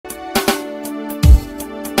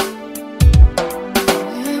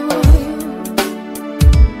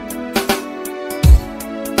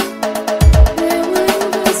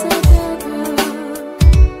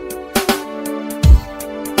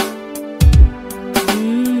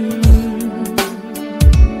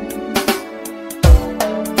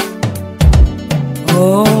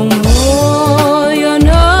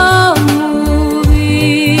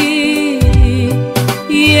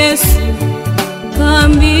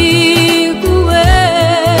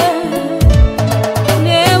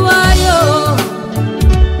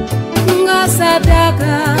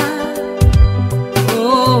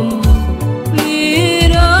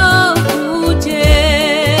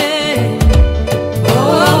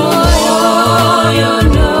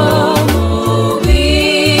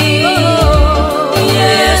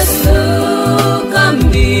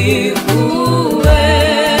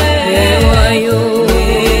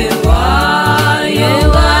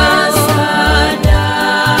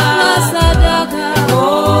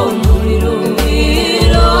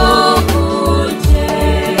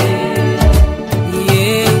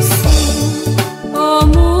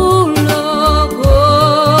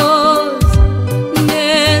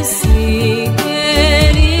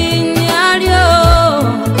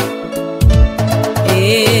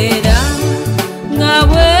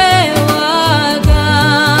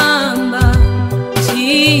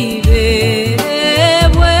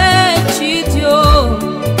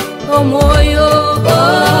omwoyo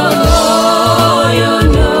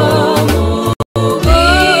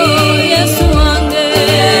Yesu wange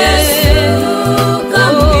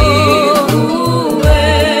kambikuwe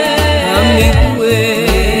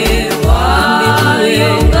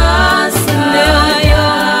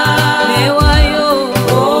newayo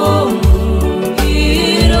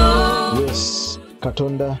omukiro. Yes,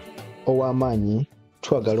 Katonda ow'amaanyi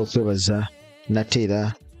twagala okwebaza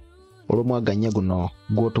nateera olw'omwaganya guno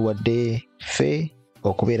gw'otuwadde ffe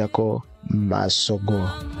okubeerako maaso go.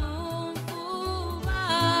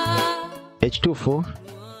 Ekituufu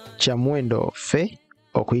kya muwendo ffe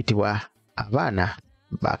okuyitibwa abaana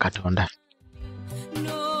ba Katonda.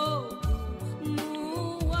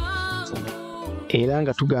 Era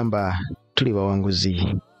nga tugamba tuli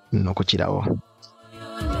bawanguzi n'okukirawo.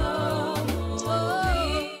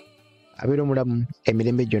 Abeera omulamu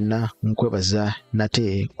emirembe gyonna nkwebaza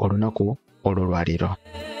nate olunaku olw'olwaleero.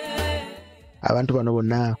 Abantu bano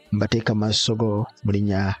bonna mbateeka maaso go mu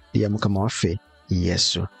linnya lya Mukama waffe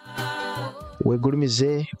Yesu.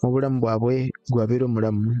 Weegulumize mu bulamu bwabwe gwabeera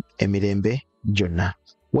omulamu emirembe gyonna.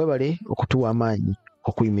 Weebale okutuwa amaanyi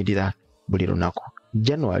okuyimirira buli lunaku.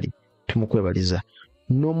 January tumukwebaliza,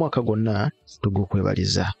 n'omwaka gwonna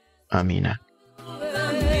tugukwebaliza. Amiina.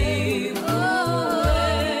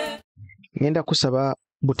 Ngenda kusaba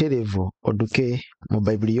butereevu odduke mu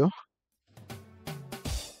Bayibuli yo.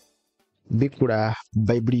 Bikula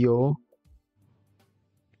Bayibuli yo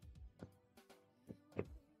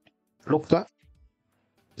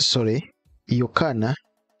Yokaana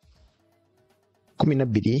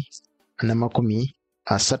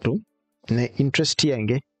 12:30 ne interest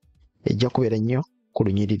yange ejja kubeera nnyo ku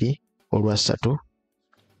lunyiriri olwa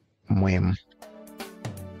 3:1.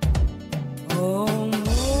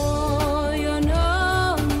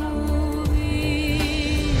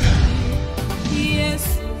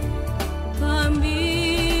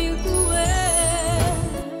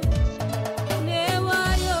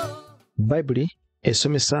 Bayibuli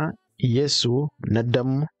esomesa Yesu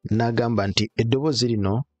n'addamu n'agamba nti eddoboozi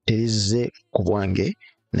lino terizze ku bwange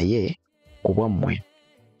naye ku bwammwe.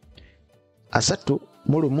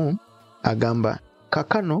 3:1 agamba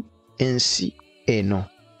kakano ensi eno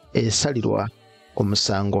esalirwa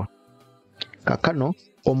omusango. Kakano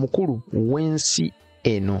omukulu w'ensi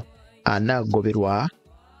eno anaagoberwa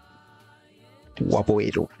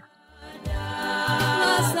wabweru.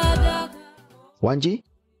 Wangi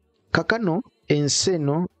kakano ensi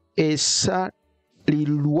eno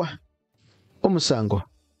esalirwa omusango.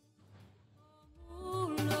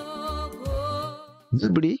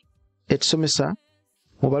 Bibuli etusomesa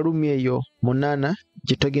mu Balumi eyo 8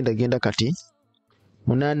 gye twagendagenda kati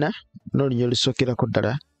 8 n'olunya olusookerako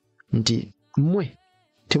ddala nti mmwe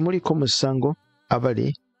temuliko musango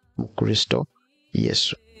abali mu Kristo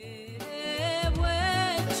Yesu.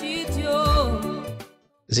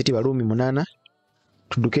 Ziti Balumi 8.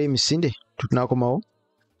 Tuddukeyo emisinde tutunaakomawo.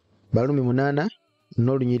 Balumi 8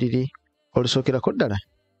 n'olunyiriri olusookerako ddala.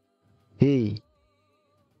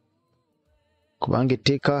 Kubanga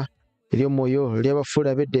etteeka ery'omwoyo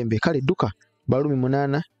ly'abafuula ab'eddembe kale dduka Balumi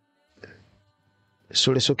 8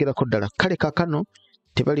 esookerako ddala. Kale kaakano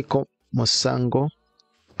tebaliko musango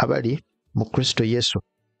abali mu Kristo Yesu.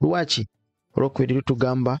 Lwaki? Olwokubiri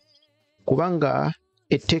litugamba kubanga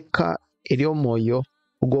etteeka ery'omwoyo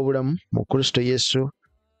ogw'obulamu mu Kristo Yesu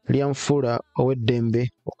lyanfuula ow'eddembe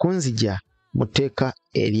okunzija mu tteeka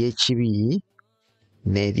ery'ekibi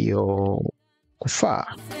n'ery'okufa.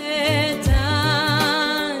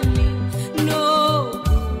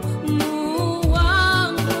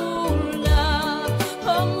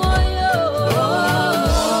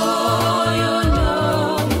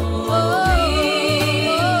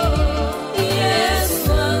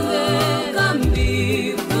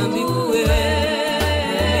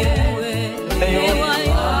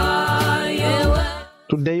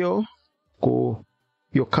 Tuddeyo ku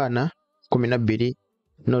Yokaana 12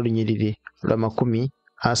 n'olunyiriri lwa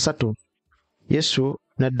 30. Yesu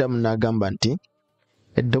n'addamu n'agamba nti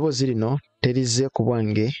eddoboozi lino terizze ku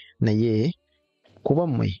bwange naye ku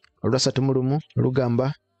bwammwe. Olwa 3:1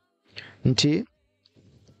 lugamba nti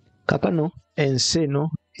kakano ensi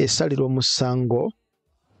eno esalirwa omusango.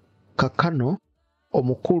 Kakano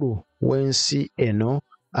omukulu w'ensi eno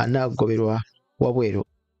anaagoberwa wabweru.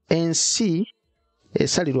 Ensi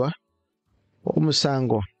esalirwa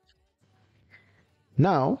omusango.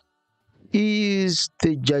 Now is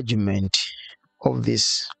the judgment of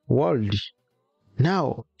this world.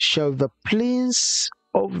 Now shall the prince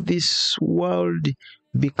of this world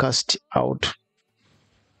be cast out.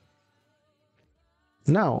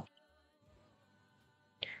 Now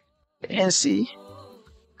ensi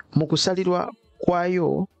mu kusalirwa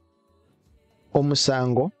kwayo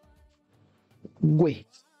omusango gwe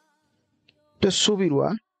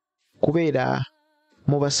tosuubirwa kubeera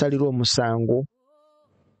mu basalirwa omusango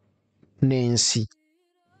n'ensi.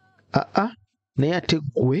 Naye ate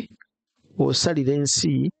ggwe osalira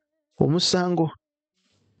ensi omusango.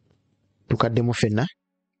 Tukaddemu ffenna,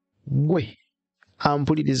 ggwe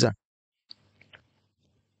ampuliriza,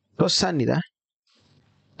 tosaanira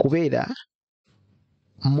kubeera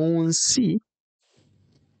mu nsi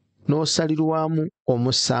n'osalirwamu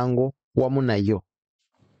omusango wamu nayo.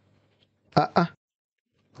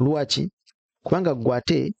 Lwaki? Kubanga ggwe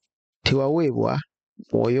ate tewaweebwa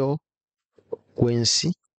mwoyo gw'ensi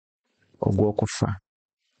ogw'okufa.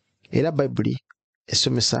 Era Bayibuli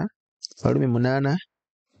esomesa Abalumi 8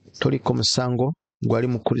 toliko musango gwali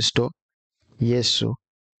mu Kristo Yesu.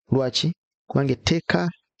 Lwaki? Kubanga etteeka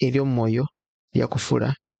ery'omwoyo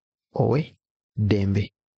lyakufuula owe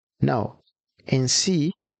ddembe. Now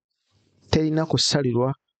ensi terina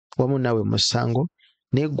kusalirwa wamu naawe musango,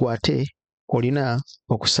 naye ggwe ate olina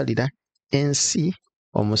okusalira ensi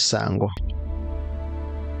omusango.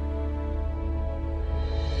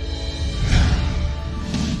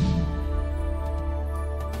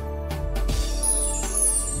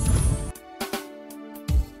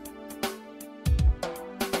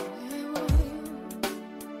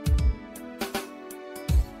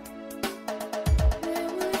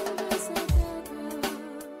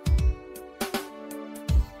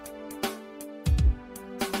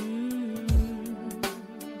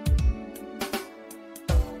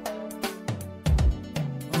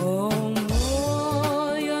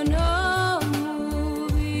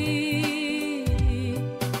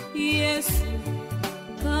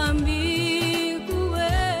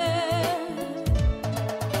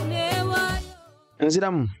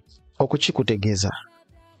 Nziramu okukikutegeeza.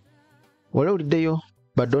 Wali oliddeyo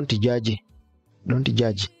ba don't judge.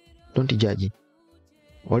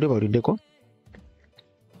 Wali bawuliddeko?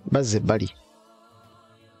 Bazze bali.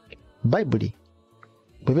 Bayibuli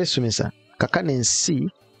bwe beesomesa kakana ensi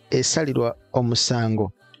esalirwa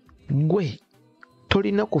omusango, ggwe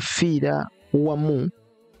tolina kufiira wamu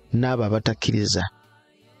n'abo abatakkiriza.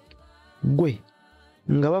 Ggwe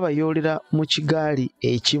nga babayoolera mu kigaali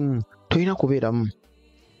ekimu tolina kubeeramu.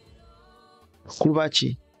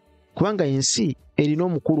 Lwaki? Kubanga ensi erina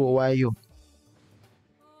omukulu owaayo.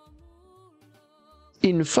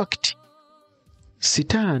 In fact,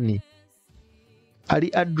 Sitaani ali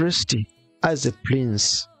addressed as a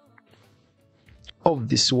prince of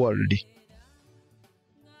this world.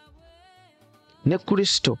 Ne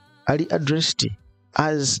Kristo ali addressed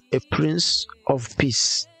as a prince of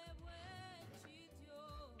peace.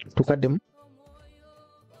 Tukaddemu?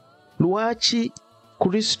 Lwaki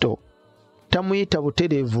Kristo tamuyita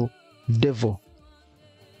butereevu devil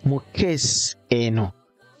mu keesi eno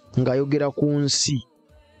ng'ayogera ku nsi?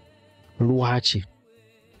 Lwaki?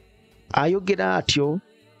 Ayogera atyo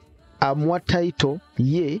amuwa title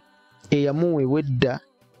ye eyamuweebwa edda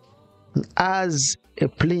as a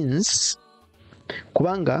prince,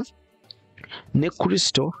 kubanga ne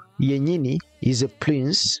Kristo yennyini is a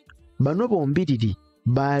prince. Bano bombiriri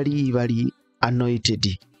bali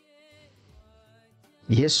anointed.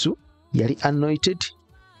 Yesu yali anointed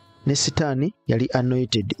ne Sitaani yali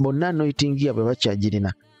anointed. Bonna anointing yabwe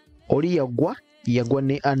bakyagirina. Oli yagwa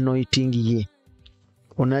ne anointing ye.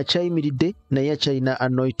 Ono akyayimiridde naye akyalina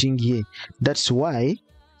anointing ye. That's why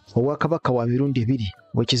obwakabaka wa mirundi ebiri,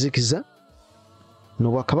 obw'ekizikiza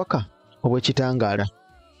n'obwakabaka obw'ekitangaala.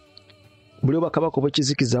 Buli obwakabaka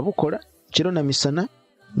obw'ekizikiza bukola kiro na misana,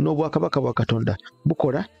 n'obwakabaka bwa Katonda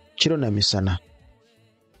bukola kiro na misana.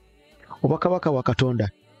 Obwakabaka bwa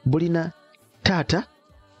Katonda bulina taata,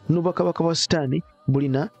 n'obwakabaka bwa Sitaani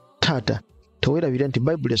bulina taata. Teweerabira nti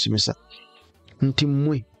Bayibuli esomesa nti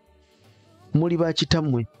mmwe muli ba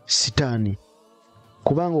kitammwe Sitaani,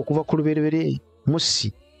 kubanga okuva ku lubereberye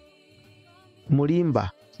musi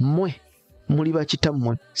mulimba, mmwe muli ba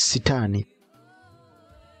kitammwe Sitaani.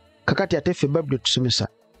 Kakati ate ffe Bayibuli tusomesa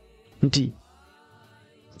nti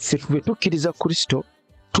ffe bwe tukkiriza Kristo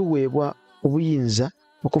tuweebwa obuyinza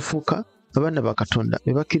okufuuka abaana ba Katonda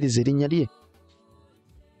be bakkiriza erinnya lye.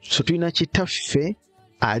 So tulina kitaffe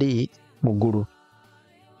ali mu ggulu.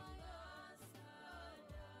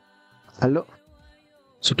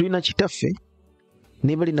 So tulina kitaffe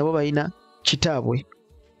ne bali nabo balina kitaabwe.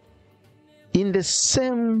 In the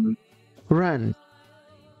same run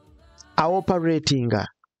are operating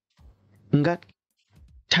nga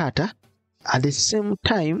taata, at the same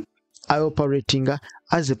time are operating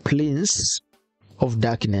as a prince of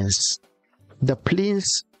darkness, the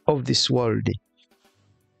prince of this world.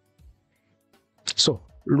 So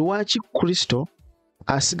lwaki Kristo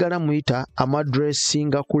asigala muyita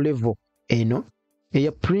amadressinga ku level eno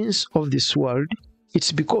eya prince of this world?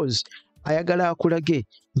 It's because ayagala akulage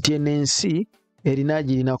nti eno ensi erina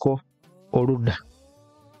agirinako oludda,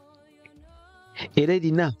 era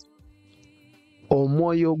erina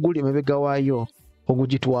omwoyo oguli emabega waayo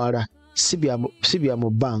ogugitwala, si bya mu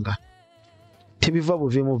bbanga, tebiva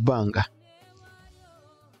buve mu bbanga.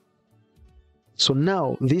 So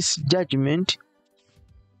now this judgment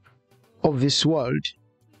of this world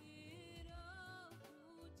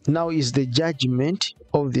now is the judgment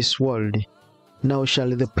of this world. Now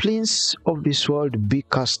shall the prince of this world be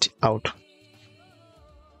cast out.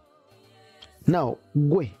 Now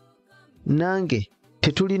gwe nange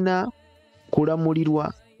tetulina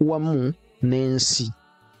kulamulirwa wamu n'ensi.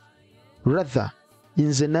 Rather,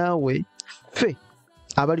 nze naawe ffe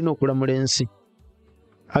abalina okulamula ensi.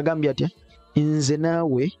 Agambye atya? Nze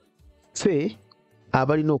naawe ffe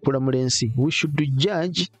abalina okulamula ensi. We should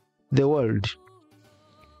judge the world,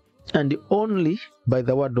 and only by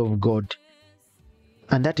the word of God,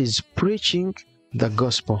 and that is preaching the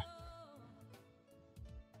gospel.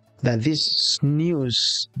 That this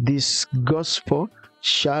news, this gospel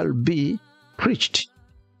shall be preached.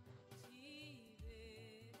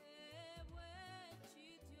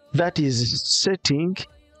 That is setting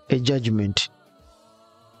a judgment.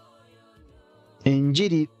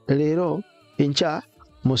 Enjiri leero enkya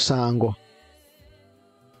musango.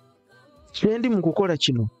 Kyendi mu kukola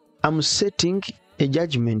kino, I'm setting a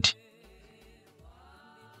judgment.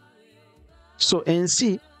 So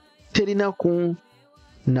ensi terina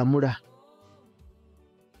kunnamula,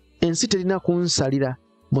 ensi terina kunsalira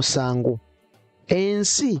musango.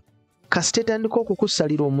 Ensi kasita etandika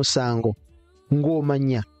okukusalira omusango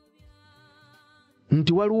ng'omanya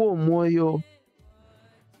nti waliwo omwoyo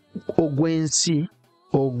ogw'ensi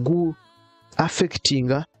ogu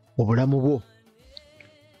affectinga obulamu bwo.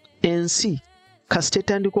 Ensi kasita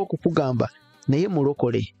etandika okukugamba naye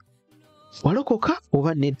mulokole, walokoka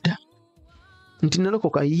oba nedda? Nti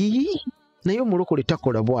nalokoka, naye omulokole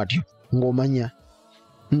takola bw'atyo, ng'omanya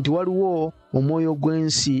nti waliwo omwoyo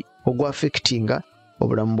gw'ensi ogwa affectinga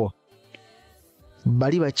obulamu bwo.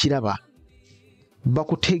 Bali bakiraba,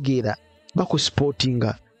 bakutegeera,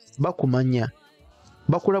 bakusipotinga, bakumanya,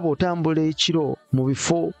 bakulaba otambula ekiro mu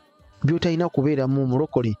bifo by'otalina kubeeramu.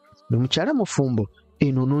 Mulokole, bwe mukyala mufumbo,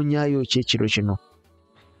 eno noonyaayo ki ekiro kino?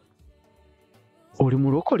 Oli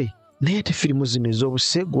mulokole naye ate firimu zino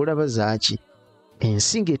ez'obuse gw'olaba zaaki?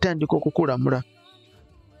 Ensi ng'etandika okukulamula,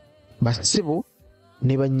 bassebo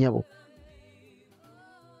ne bannyabo.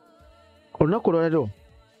 Olunaku olwaliro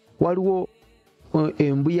waliwo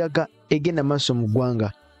embuyaga egenda maaso mu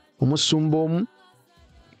ggwanga. Omusumba omu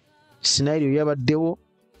sinayiro yabaddewo,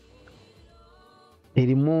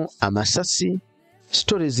 erimu amasasi,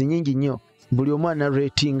 stories nyingi nnyo, buli omu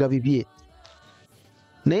anarratinga bibye.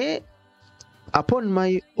 Naye upon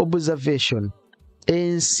my observation,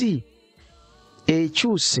 ensi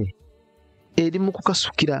ekyuse eri mu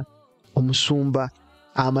kukasukira omusumba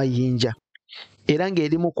amayinja, era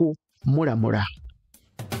ng'eri mu kumulamula,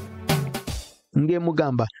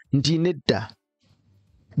 ng'emugamba nti nedda,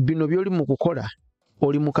 bino by'oli mu kukola,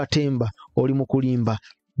 oli mu katemba, oli mu kulimba.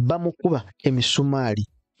 Bamukuba emisumaali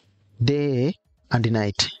day and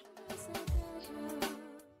night.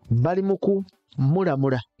 Bali mu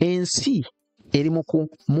kumulamula, ensi eri mu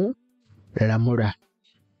kumulamula.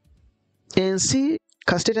 Ensi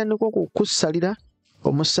kasita etandika okukusalira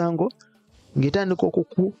omusango, ng'etandika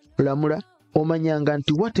okukulamula, omanyanga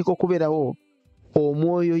nti wateeka okubeerawo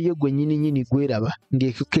omwoyo ye gwe nnyini gweraba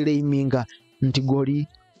ng'ekukereiminga nti goli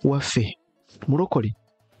waffe. Mulokole,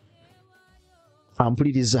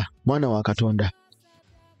 ampuliriza mwana wa Katonda,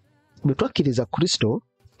 bwe twakkiriza Kristo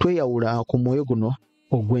tweyawula ku mwoyo guno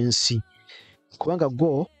ogw'ensi, kubanga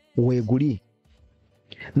gwo weeguli.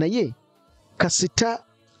 Naye kasita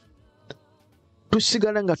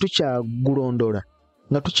tusigala nga tukyagulondoola,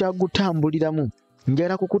 nga tukyagutambuliramu,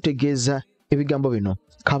 njagala kukutegeeza ebigambo bino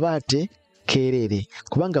kabaate keereere,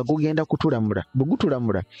 kubanga gugenda kutulamula. Bwe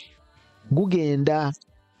gutulamula, gugenda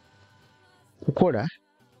kukola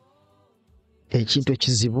ekintu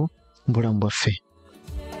ekizibu mu bulamu bwaffe.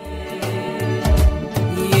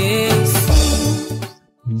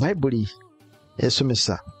 Bayibuli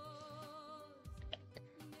esomesa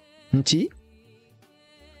nti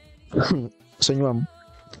sonyiwamu,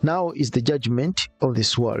 now is the judgment of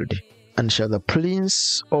this world, and shall the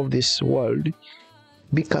prince of this world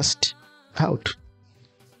be cast out.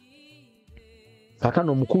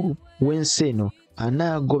 Kakano omukulu w'ensi eno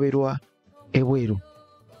anaagoberwa ebweru.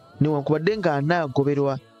 Newankubadde nga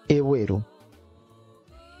anaagoberwa ebweru,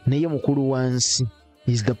 naye mukulu wa nsi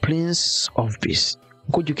is the Prince of Peace.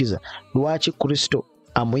 Nkujjukiza lwaki Kristo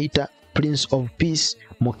amuyita Prince of Peace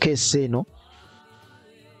mu keesi eno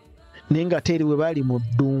naye nga ate eri we baali mu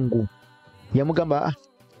ddungu yamugamba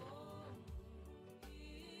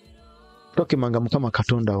tokemanga Mukama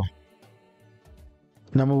Katonda wo,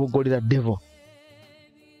 namubugolera devil.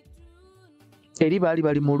 Eri baali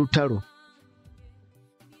bali mu lutalo,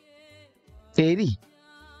 eri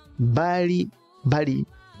baali bali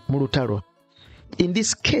mu lutalo. In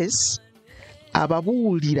this case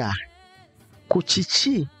ababuulira ku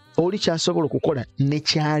kiki oli kyasobola okukola ne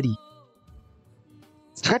kyali.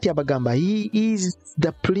 Kati abagamba he is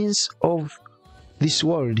the prince of this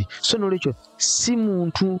world. So nolwekyo si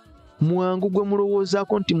muntu mwangu gwe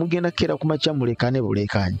mulowoozaako nti mugenda kera ku makya mulekane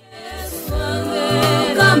bulekanye.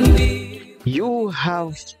 You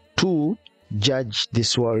have to judge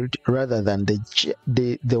this world rather than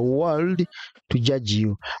the world to judge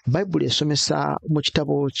you. Bible esomesa mu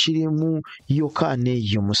kitabo kirimu Yokaana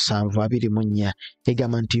eyo 7:24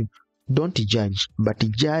 egamba nti don't judge but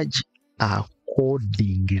judge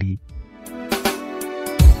accordingly.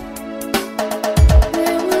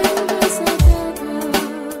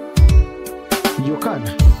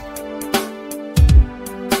 Yokaana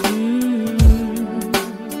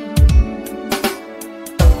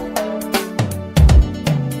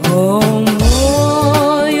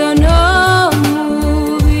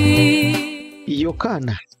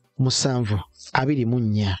Yokaana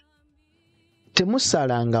 7:24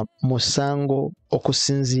 temusalanga musango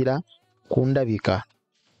okusinziira ku ndabika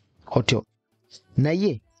otyo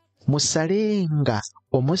naye musalenga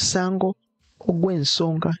omusango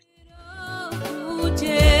ogw'ensonga.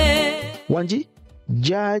 Wanji,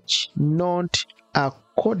 judge not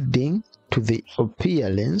according to the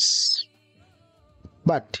appearance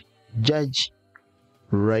but judge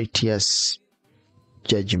righteous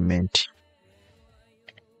judgment.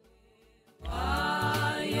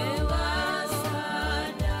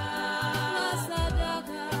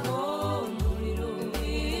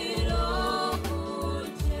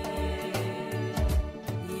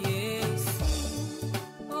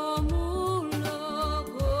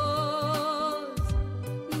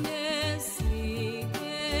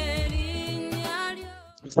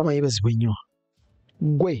 Mukama yeebazibwe nnyo.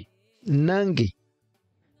 Gwe nange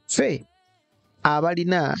ffe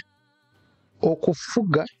abalina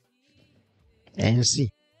okufuga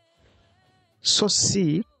ensi, so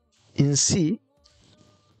si nsi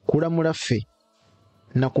kulamula ffe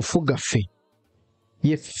na kufuga ffe,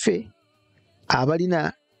 ye ffe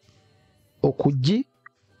abalina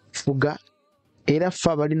okugifuga era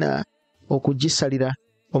ffe abalina okugisalira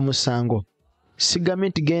omusango. Si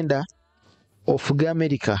gavumenti genda ofuge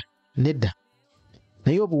America, nedda,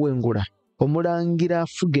 naye obuwengula omulangira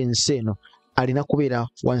afuga ensi eno alina kubeera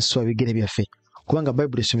wansi wa bigere byaffe, kubanga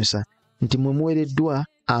Bible esomesa nti mwe muweereddwa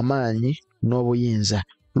amaanyi n'obuyinza.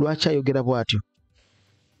 Lwaki ayogera bw'atyo?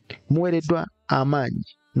 Muweereddwa amaanyi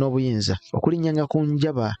n'obuyinza okulinnyanga ku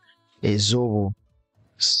njaba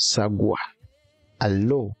ez'obusagwa.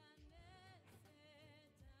 Allo,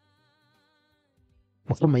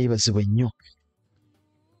 Mukama yeebazibwe nnyo.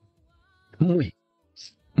 Mmwe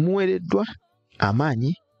muweereddwa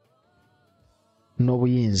amaanyi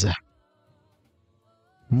n'obuyinza.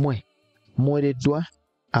 Mmwe muweereddwa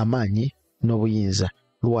amaanyi n'obuyinza.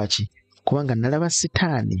 Lwaki? Kubanga nalaba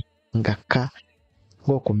Sitaani ng'akka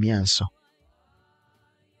ng'oku myanso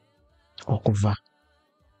okuva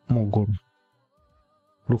mu ggulu.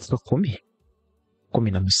 Luka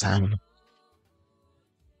 10:17.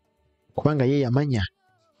 Kubanga ye yamanya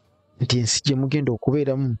nti ensi gye mugenda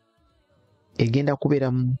okubeeramu egenda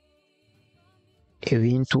kubeeramu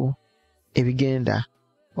ebintu ebigenda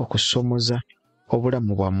okusomoza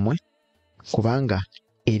obulamu bwammwe, kubanga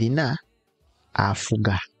erina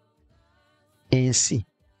afuga ensi,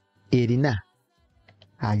 erina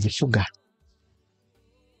agifuga.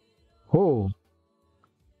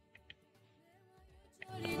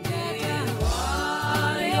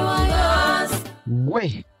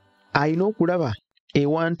 Gwe alina okulaba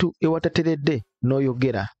ewantu ewatateredde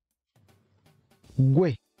n'oyogera.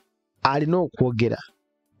 Gwe alina okwogera.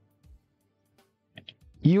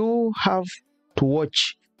 You have to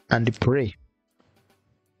watch and pray.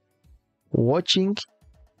 Watching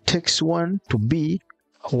takes one to be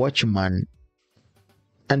a watchman,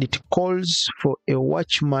 and it calls for a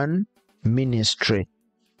watchman ministry.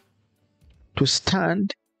 To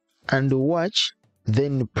stand and watch,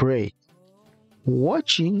 then pray.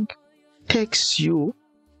 Watching takes you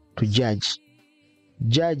to judge.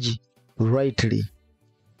 Judge rightly.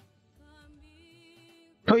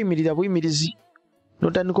 Toyimirira buyimirizi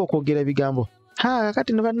n'otandika okwogera ebigambo.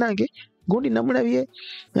 kati ne bannange gundi namulabye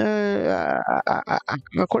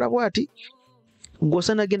akola bwati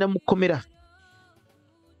gw'osana genda mu kkomera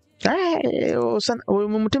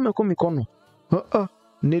mumutemeko mikono.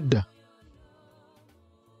 Nedda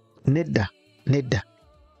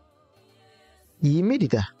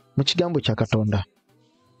yimirira mu kigambo kya Katonda.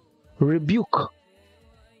 Rebuke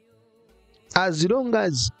as long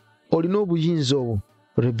as olina obuyinza obwo.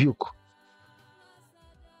 Rebuke,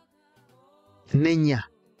 nenya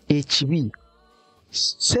ekibi.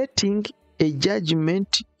 Setting a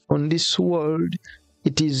judgment on this world,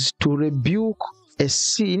 it is to rebuke a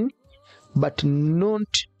sin but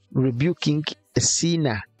not rebuking a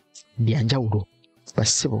sinner. Byanjawulo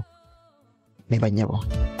basibo ne banyabo.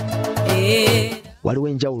 Waliwo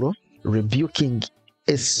enjawulo, rebuking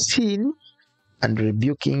a sin and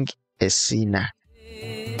rebuking a sinner.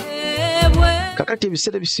 Kakati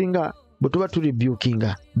ebiseera bisinga bwe tuba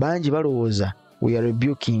turebukinga bangi balowooza we are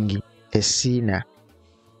rebuking a sinner.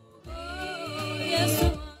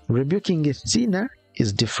 Rebuking a sinner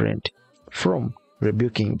is different from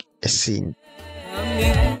rebuking a sin.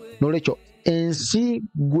 Nolwekyo ensi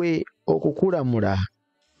gwe okukulamula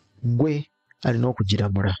gwe alina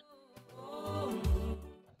okugiramula.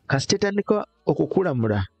 Kasita etandika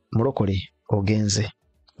okukulamula mulokole ogenze,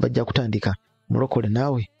 bajja kutandika mulokole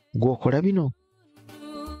naawe gwokola bino.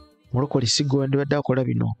 Mulokole si gwe wandibadde akola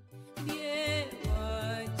bino.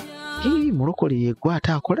 Mulokole ye gwe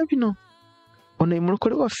ate akola bino. Ono ye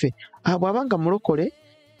mulokole waffe. Bw'abanga mulokole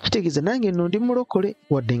kitegeeza nange nno ndi mulokole,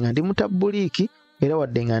 wadde nga ndi mutabbuliiki era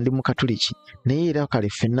wadde nga ndi mukatuliki, naye era kale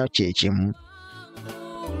ffenna kye kimu.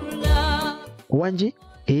 Wangi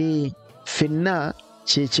ffenna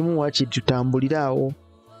kye kimu waaki tutambuliraawo.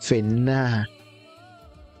 Ffenna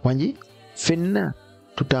wangi ffenna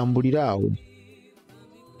tutambuliraawo.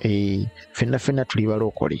 Ffenna tuli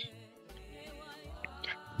balokole.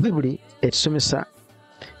 Bibuli etusomesa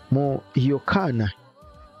mu Yokaana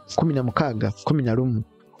 16:11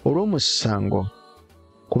 olw'omusango,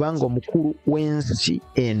 kubanga omukulu w'ensi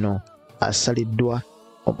eno asaliddwa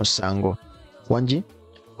omusango. Wangi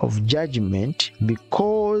of judgment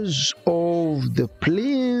because of the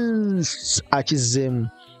prince akizemu.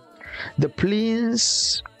 The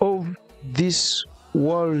prince of this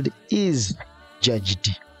world is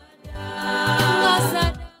judged.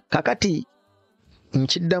 Kakati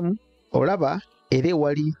nkiddamu olaba era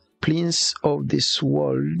ewali prince of this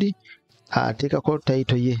world ateekako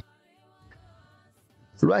tayito ye.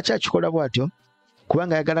 Lwaki akikola bw'atyo?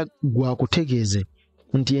 Kubanga ayagala gwakutegeeze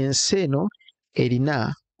nti ensi eno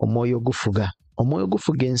erina omwoyo ogufuga. Omwoyo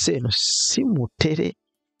ogufuga ensi eno si mutere,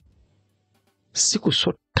 si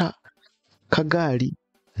kusotta kagaali,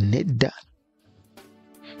 nedda.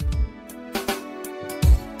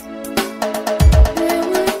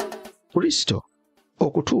 Kristo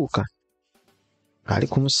okutuuka ali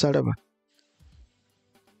ku musalaba,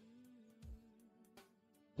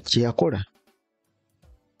 kye yakola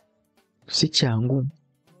si kyangu.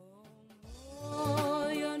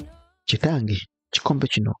 Kitange kikompe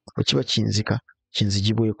kino bwe kiba kinzika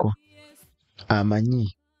kinzigibweko,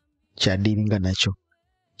 amanyi kyaddiiringa nakyo,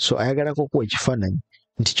 so ayagalako okuwa ekifaananyi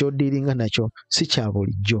nti kyoddiiringa nakyo si kya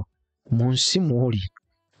bulijjo. Mu nsi mw'oli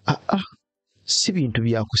si bintu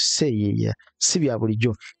bya kuseeyeeya, si bya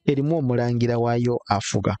bulijjo, erimu omulangira waayo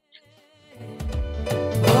afuga.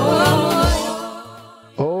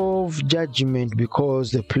 Of judgment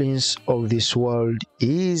because the prince of this world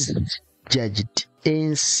is judged.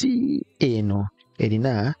 Ensi eno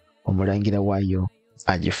erina omulangira waayo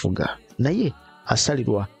agifuga, naye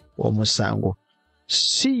asalirwa omusango.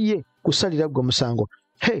 Si ye kusalira gwe omusango.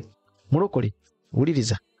 Mulokole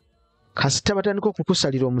wuliriza, kasita batandika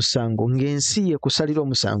okukusalira omusango ng'ensi ye kusalira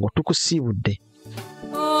omusango, tukusiibudde.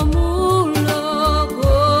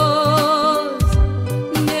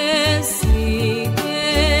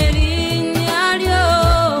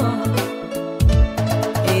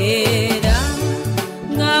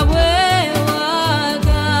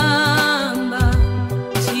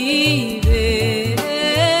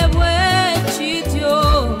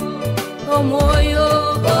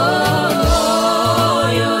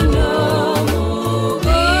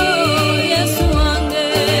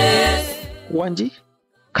 Wangi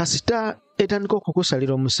kasita etandika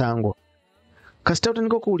okukusalira omusango, kasita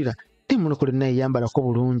otandika okuwulira mulokole naye yambalako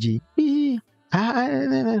bulungi,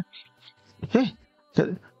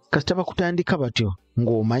 kasita bakutandika batyo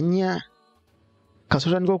ng'omanya,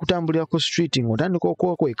 kasita otandika okutambulira ku street ng'otandika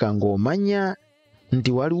okwekweka ng'omanya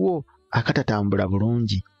nti waliwo akatatambula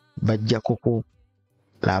bulungi, bajja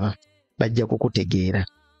kukulaba, bajja kukutegeera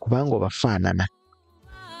kubanga obafaanana.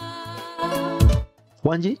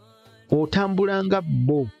 Wangi otambulanga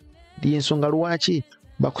bo. Y'ensonga lwaki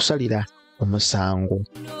bakusalira omusango.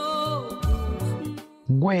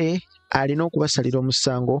 Gwe alina okubasalira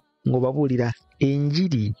omusango ng'obabuulira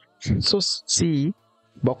enjiri, so si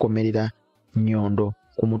bakomerera nnyondo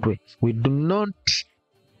ku mutwe. We do not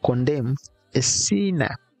condemn a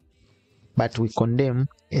sinner, but we condemn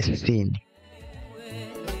a sin.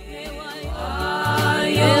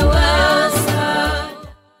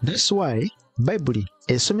 That's why Bible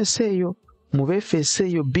esomesa eyo mu Befeso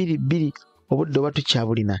eyo 2:2 obudde oba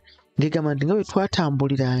tukyabulina ng'egamba nti nga bwe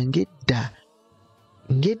twatambuliranga edda,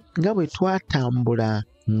 nga bwe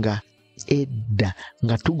twatambulanga edda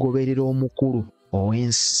nga tugoberera omukulu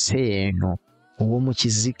ow'ensi eno ow'omu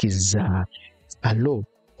kizikiza. Alo,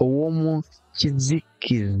 ow'omu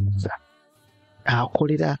kizikiza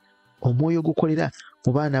akolera, omwoyo gukolera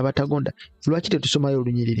mu baana abatagonda. Lwaki tetusomayo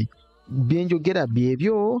olunyiriri? Byenjogera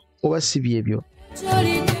byebyo oba si byebyo?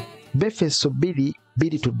 Befeso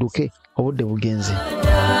 2:2 tudduke obudde bugenze.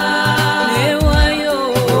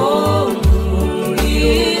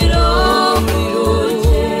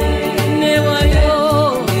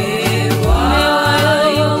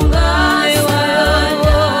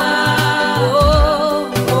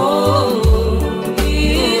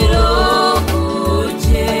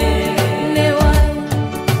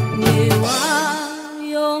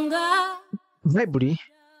 Bible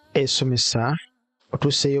esomesa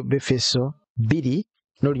otuseeyo Befeso 2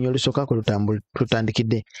 n'olunya olusooka kwe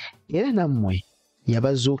tutandikidde. Era nammwe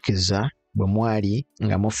yabazuukiza bwe mwali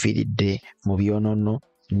nga mufiiridde mu byonono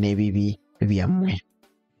n'ebibi byammwe.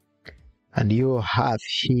 And you have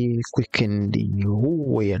he quickened you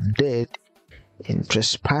who were dead in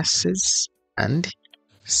trespasses and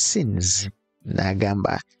sins.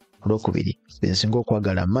 N'agamba olwokubiri bensinga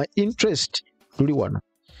okwagala my interest luli wano.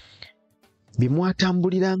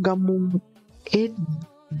 Bimwatambulirangamu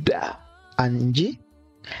edda anji,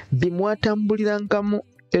 bimwatambulirangamu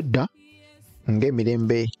edda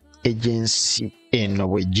ng'emirembe egy'ensi eno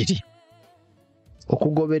bwe giri,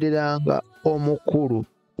 okugobereranga omukulu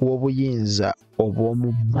w'obuyinza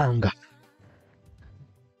obw'omu bbanga,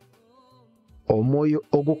 omwoyo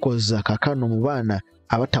ogukoza kakano mu baana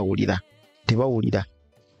abatawulira tebawulira.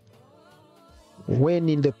 When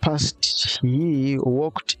in the past ye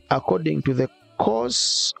walked according to the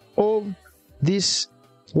course of this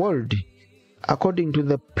world, according to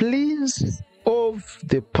the prince of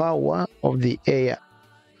the power of the air,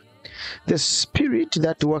 the spirit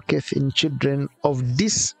that worketh in children of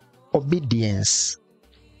disobedience.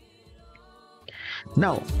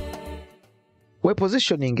 Now, we're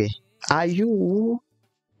positioning, are you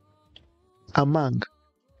among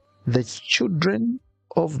the children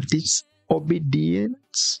of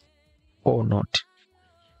disobedience or not?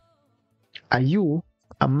 Are you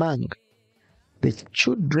among the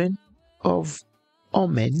children of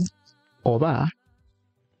Omen oba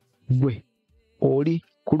gwe oli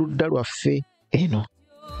ku ludda lwaffe eno?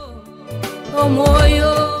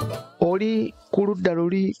 Oli ku ludda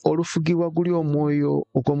luli olufugibwa guli omwoyo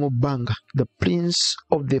ogw'omu bbanga, the prince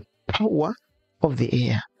of the power of the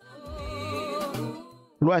air.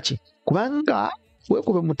 Lwaki? Kubanga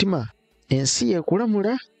weekube mutima ensi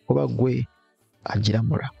yekulamula oba gwe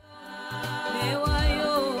agiramula.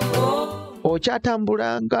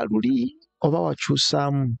 Okyatambulanga luli oba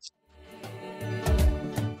wakyusaamu.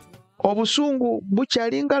 Obusungu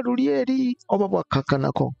bukyalinga luli eri oba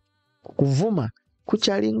bwakkakanako. Okuvuma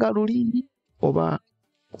kukyalinga luli oba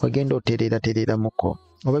wagenda otereera muko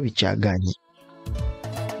oba bikyaganye.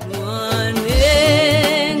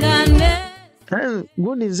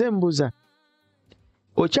 Gundi nze mbuuza,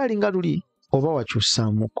 okyalinga luli oba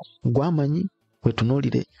wakyusaamuko? Gwamanyi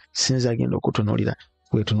wetunuulire, sinza agenda okutunuulira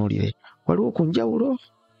wetunuulire. Waliwo ku njawulo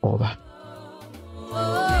oba?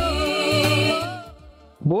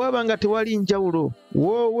 Bwe waba nga tewali njawulo,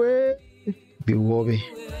 woowe biwoobe.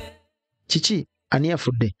 Kiki? Ani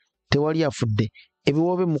afudde? Tewali afudde.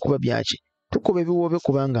 Ebiwoobe mukuba byaki? Tukuba ebiwoobe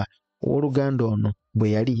kubanga owooluganda ono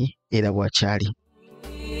bwe yali era bw'akyali.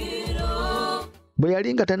 Bwe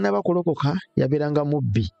yali nga tannaba kulokoka yabeeranga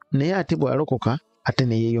mubbi, naye ate bw'alokoka ate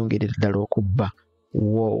ne yeeyongerera ddala okubba.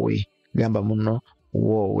 Woowe, gamba muno,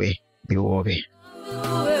 woowe biwoobe.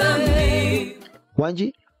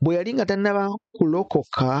 Wangi bwe yali nga tannaba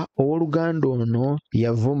kulokoka owooluganda ono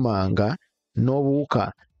yavumanga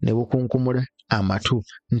n'obuwuka ne bukunkumula amatu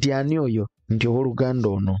nti ani oyo? Nti owooluganda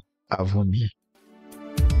ono avumye.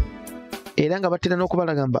 Era nga batera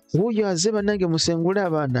n'okubalagamba wuuyo aze bannange musengule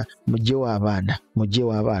abaana,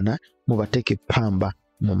 muggyewo abaana mubateeke ppamba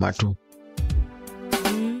mu matu.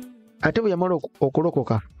 Ate bwe yamala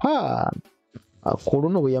okulokoka, ku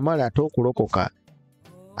luno bwe yamala ate okulokoka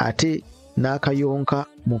ate n'akayonka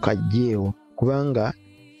mukajjeewo kubanga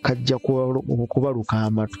kajja kubaluka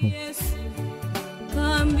amatu.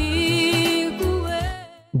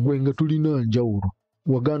 Gwe nga tulina njawulo,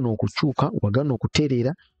 wagaana okukyuka, wagaana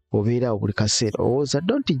okutereera, obeera buli kaseera owooza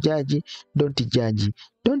don't judge, don't judge,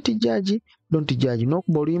 don't judge, don't judge.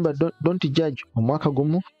 N'okuba oluyimba don't judge omwaka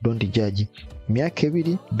gumu, don't judge myaka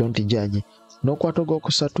 2, don't judge n'okwata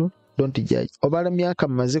ogwokusatu, don't judge. Obala myaka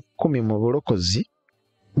mmaze 10 mu bulokozi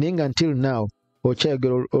naye nga until now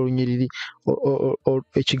okyayogera olunyiriri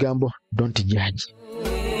ekigambo don't judge.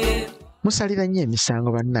 Musalira nnyo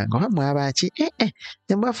emisango bannange oba mwabaki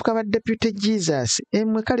mwafuka ba deputy Jesus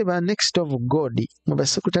mwe kale ba next of God mu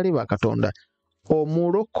basekutale ba Katonda.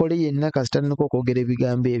 Omulokole yenna kasitaniko okwogera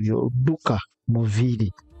ebigambo ebyo dduka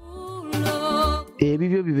muviiri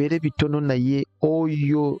ebibyo bibeere bitono naye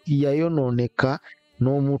oyo yayonooneka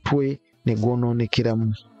n'omutwe ne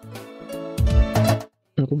gwonoonekeramu.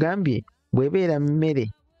 Nkugambye bwebeera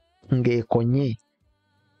mmere ng'ekonye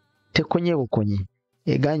tekonye bukonye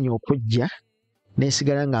eganye okujja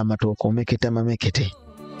nesigala nga amatooka omeketa mamekete.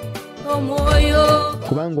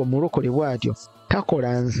 Kubanga omulokole bw'atyo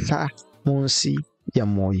takola nsa mu nsi ya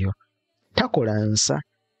mwoyo, takola nsa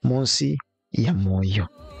mu nsi ya mwoyo.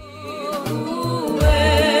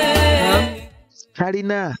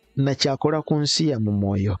 Talina nakyakola ku nsi ya mu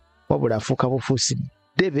mwoyo wabula afuuka bufuusi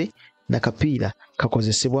ddebe na kapiira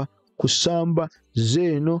kakozesebwa kusamba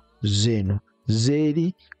zeeno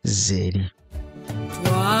zeeri.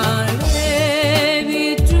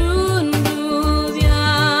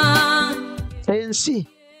 Ensi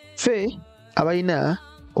ffe abalina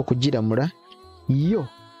okugiramula yo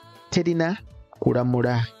terina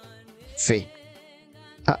kulamula ffe.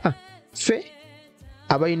 Ffe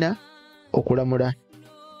abalina okulamula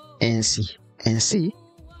ensi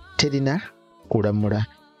terina kulamula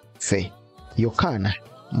ffe. Yokaana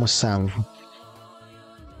 7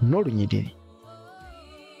 n'olunyiriri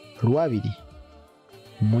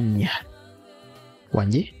 2:4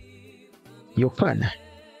 wange. Yokaana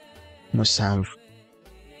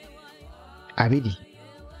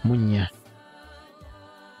 7:2-4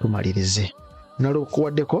 tumalirize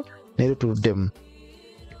nalwokuwaddeko naye tuluddemu.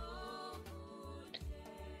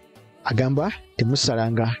 Agamba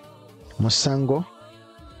temusalanga musango.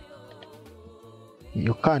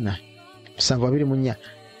 Yokaana 7:2-4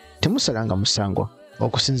 temusalanga musango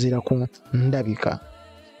okusinziira ku ndabika,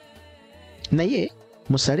 naye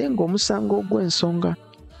musalenga omusango ogw'ensonga.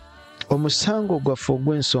 Omusango gwaffe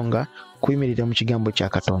ogw'ensonga kuyimirira mu kigambo kya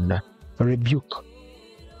Katonda. Rebuke.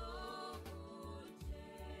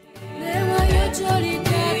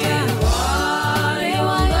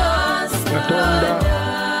 Katonda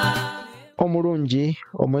omulungi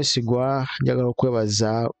omwesigwa, njagala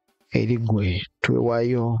okwebaza eri gwe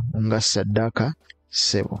twewaayo nga ssaddaaka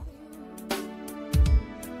ssebo.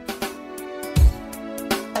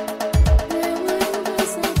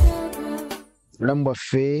 Obulamu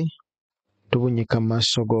bwaffe tubunyika mu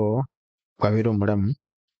maaso go bwabeera omulamu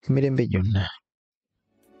emirembe gyonna.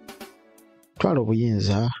 Twala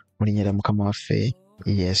obuyinza mu linnya lya Mukama waffe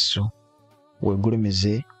Yesu,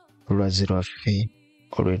 weegulumize olwazi lwaffe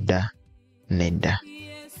olw'edda n'edda.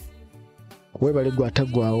 Weebale gwe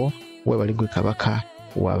ataggwaawo, weebale gwe kabaka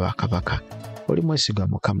w'abakabaka. Oli mwesigwa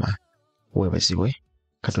Mukama, weebazibwe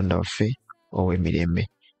Katonda waffe ow'emirembe.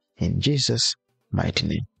 In Jesus mighty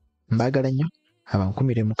name. Mbaagala nnyo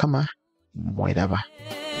abankumire Mukama mweraba.